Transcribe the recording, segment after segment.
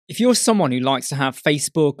If you're someone who likes to have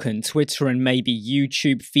Facebook and Twitter and maybe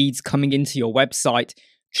YouTube feeds coming into your website,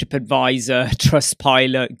 TripAdvisor,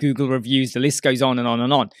 Trustpilot, Google reviews, the list goes on and on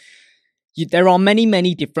and on. There are many,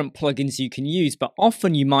 many different plugins you can use, but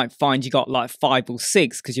often you might find you got like 5 or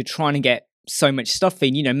 6 because you're trying to get so much stuff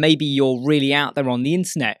in. You know, maybe you're really out there on the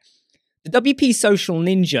internet. The WP Social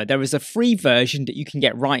Ninja, there is a free version that you can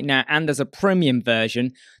get right now, and there's a premium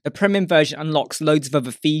version. The premium version unlocks loads of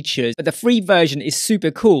other features, but the free version is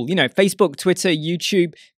super cool. You know, Facebook, Twitter,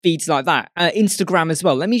 YouTube, feeds like that. Instagram as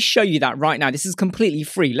well. Let me show you that right now. This is completely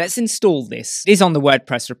free. Let's install this. It is on the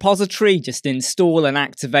WordPress repository. Just install and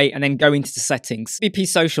activate and then go into the settings. WP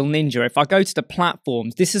Social Ninja, if I go to the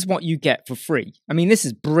platforms, this is what you get for free. I mean, this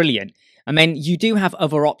is brilliant. And then you do have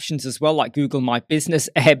other options as well, like Google My Business,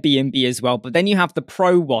 Airbnb as well. But then you have the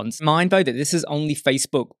pro ones. Mind though that this is only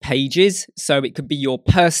Facebook pages. So it could be your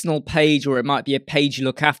personal page, or it might be a page you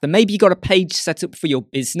look after. Maybe you got a page set up for your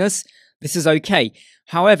business. This is okay.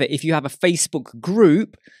 However, if you have a Facebook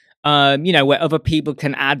group, you know, where other people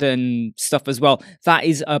can add and stuff as well, that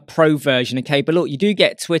is a pro version, okay? But look, you do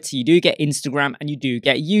get Twitter, you do get Instagram, and you do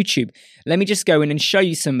get YouTube. Let me just go in and show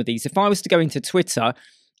you some of these. If I was to go into Twitter,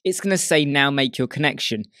 it's going to say now make your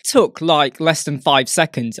connection. It took like less than 5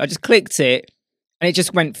 seconds. I just clicked it and it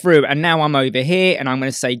just went through, and now I'm over here and I'm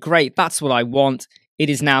going to say, great, that's what I want. It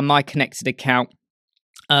is now my connected account.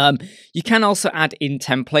 You can also add in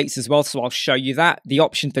templates as well, so I'll show you that. The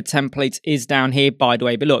option for templates is down here, by the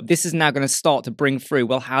way. But look, this is now going to start to bring through,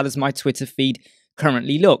 well, how does my Twitter feed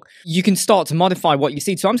currently look? You can start to modify what you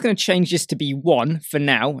see. So I'm just going to change this to be 1 for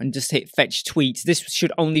now and just hit fetch tweets. This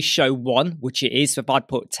should only show 1, which it is. So if I'd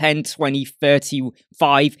put 10, 20,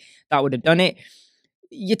 35, that would have done it.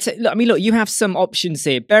 I mean, look, you have some options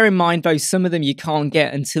here. Bear in mind, though, some of them you can't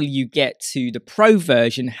get until you get to the pro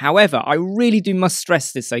version. However, I really must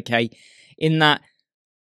stress this, okay, in that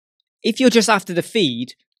if you're just after the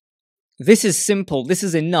feed, this is simple, this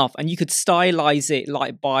is enough, and you could stylize it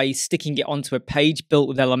like by sticking it onto a page built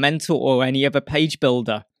with Elementor or any other page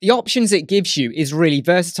builder. The options it gives you is really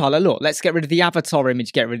versatile. Look, let's get rid of the avatar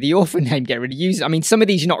image, get rid of the author name, get rid of user. I mean, some of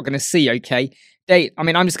these you're not going to see, okay?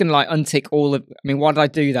 I'm just going to like untick all of, why did I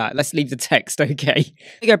do that? Let's leave the text, okay?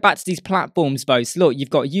 We go back to these platforms, both. Look, you've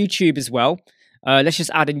got YouTube as well. Let's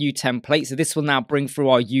just add a new template. So this will now bring through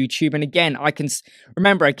our YouTube. And again, I can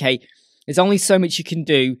remember, okay, there's only so much you can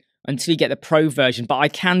do until you get the pro version, but I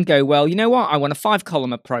can go, well, you know what? I want a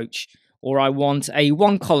 5-column approach, or I want a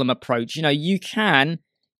 1-column approach. You know, you can,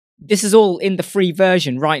 this is all in the free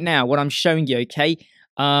version right now, what I'm showing you, okay?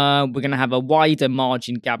 We're going to have a wider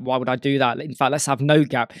margin gap. Why would I do that? In fact, let's have no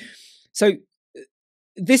gap. So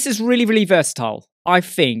this is really, really versatile, I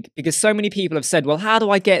think, because so many people have said, well, how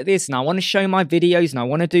do I get this? And I want to show my videos and I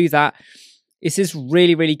want to do that. This is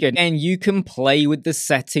really, really good. And you can play with the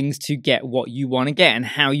settings to get what you want to get and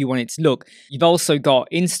how you want it to look. You've also got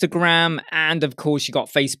Instagram, and of course you got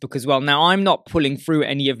Facebook as well. Now, I'm not pulling through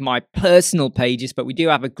any of my personal pages, but we do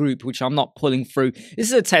have a group which I'm not pulling through.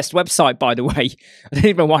 This is a test website, by the way. I don't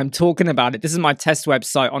even know why I'm talking about it. This is my test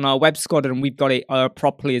website on our web Squadron, and we've got it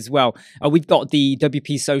properly as well. We've got the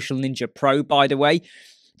WP Social Ninja Pro, by the way.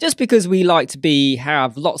 Just because we like to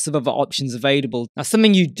have lots of other options available. Now,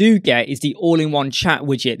 something you do get is the all-in-one chat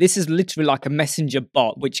widget. This is literally like a messenger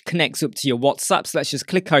bot which connects up to your WhatsApp. So let's just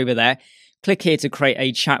click over there. Click here to create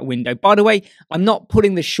a chat window. By the way, I'm not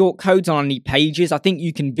putting the shortcodes on any pages. I think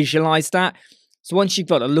you can visualize that. So once you've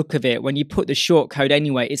got a look of it, when you put the shortcode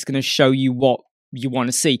anyway, it's going to show you what you want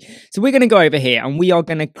to see. So we're going to go over here and we are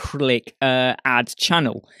going to click add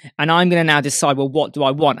channel, and I'm going to now decide, well, what do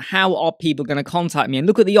I want? How are people going to contact me? And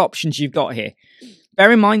look at the options you've got here.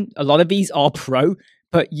 Bear in mind, a lot of these are pro,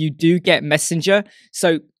 but you do get messenger.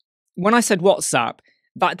 So when I said WhatsApp,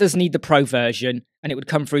 that does need the pro version and it would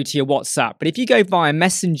come through to your WhatsApp. But if you go via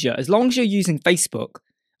messenger, as long as you're using Facebook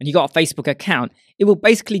and you got a Facebook account, it will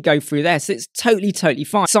basically go through there. So it's totally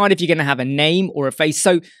fine. Decide if you're going to have a name or a face.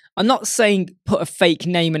 So I'm not saying put a fake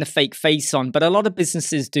name and a fake face on, but a lot of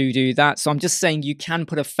businesses do that. So I'm just saying you can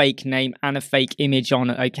put a fake name and a fake image on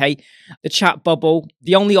it, okay? The chat bubble,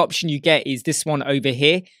 the only option you get is this one over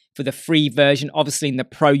here for the free version. Obviously in the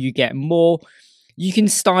pro you get more. You can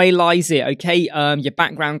stylize it, okay? Your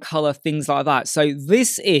background color, things like that. So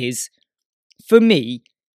this is, for me,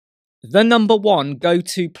 the #1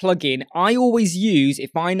 go-to plugin I always use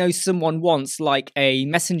if I know someone wants like a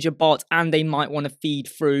messenger bot and they might want to feed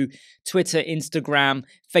through Twitter, Instagram,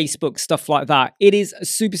 Facebook, stuff like that. It is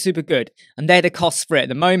super good. And they're the costs for it at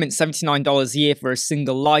the moment, $79 a year for a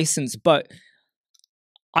single license. But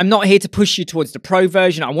I'm not here to push you towards the pro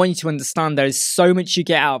version. I want you to understand there is so much you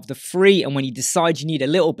get out of the free. And when you decide you need a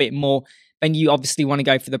little bit more, then you obviously want to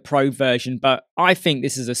go for the pro version. But I think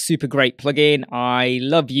this is a super great plugin. I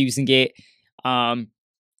love using it.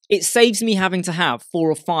 It saves me having to have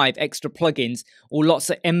 4 or 5 extra plugins or lots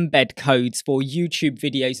of embed codes for YouTube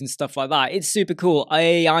videos and stuff like that. It's super cool.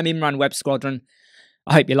 Hey, I'm Imran Web Squadron.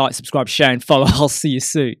 I hope you like, subscribe, share, and follow. I'll see you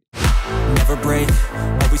soon. Never break,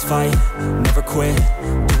 always fight, never quit,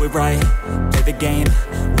 do it right, play the game,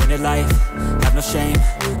 win it life, have no shame,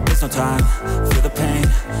 there's no time, feel the pain,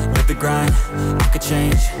 live the grind, I could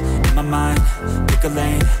change, in my mind, pick a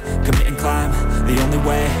lane, commit and climb, the only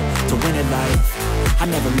way to win it life, I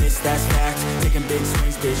never miss, that's fact, taking big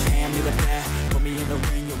swings, bitch, hand me the bat, put me in the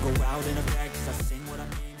ring, you'll go out in a bag.